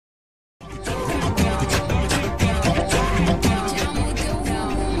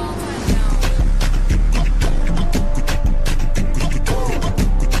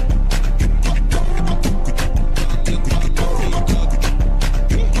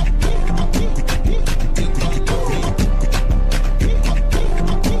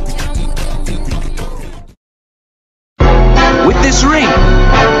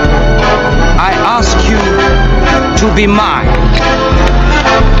be mine.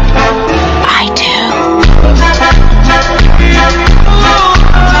 I do.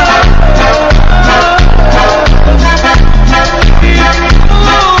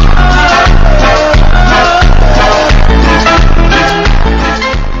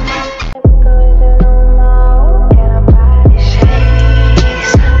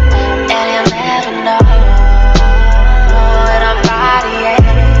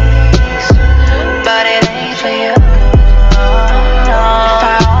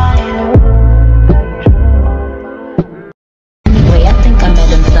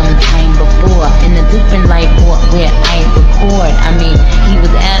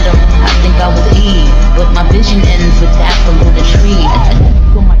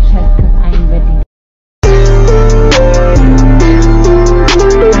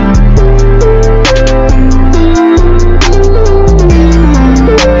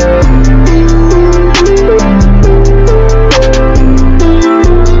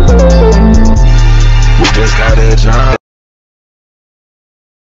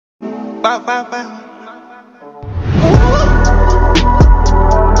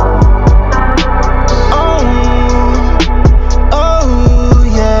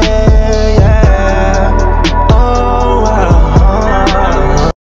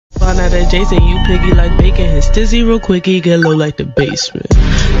 Jason, you piggy like bacon, his dizzy real quickie, get low like the basement.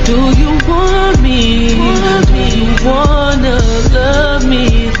 Do you want me? Do you wanna love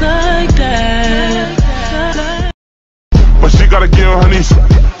me like that? But she gotta get on her knees.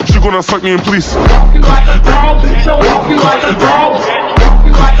 She gonna suck me in police. Walk you like a dog, bitch. So walk you like a dog. Walk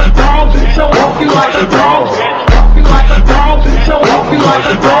you like a dog, bitch. So walk you like a dog. Walk you like a dog, bitch. So walk you like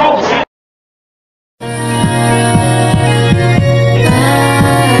a dog.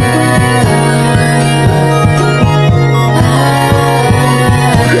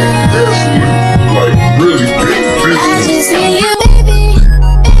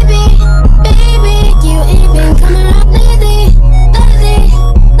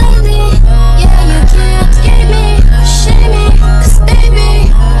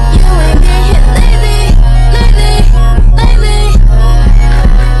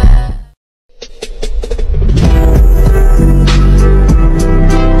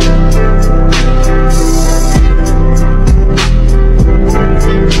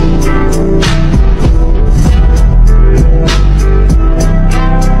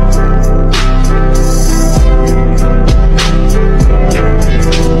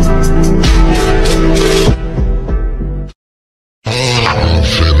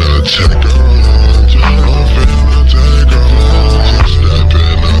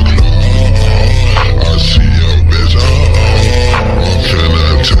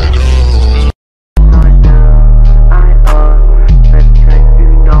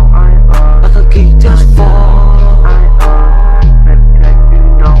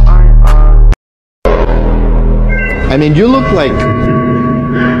 I mean, you look like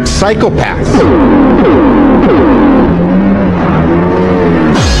psychopaths.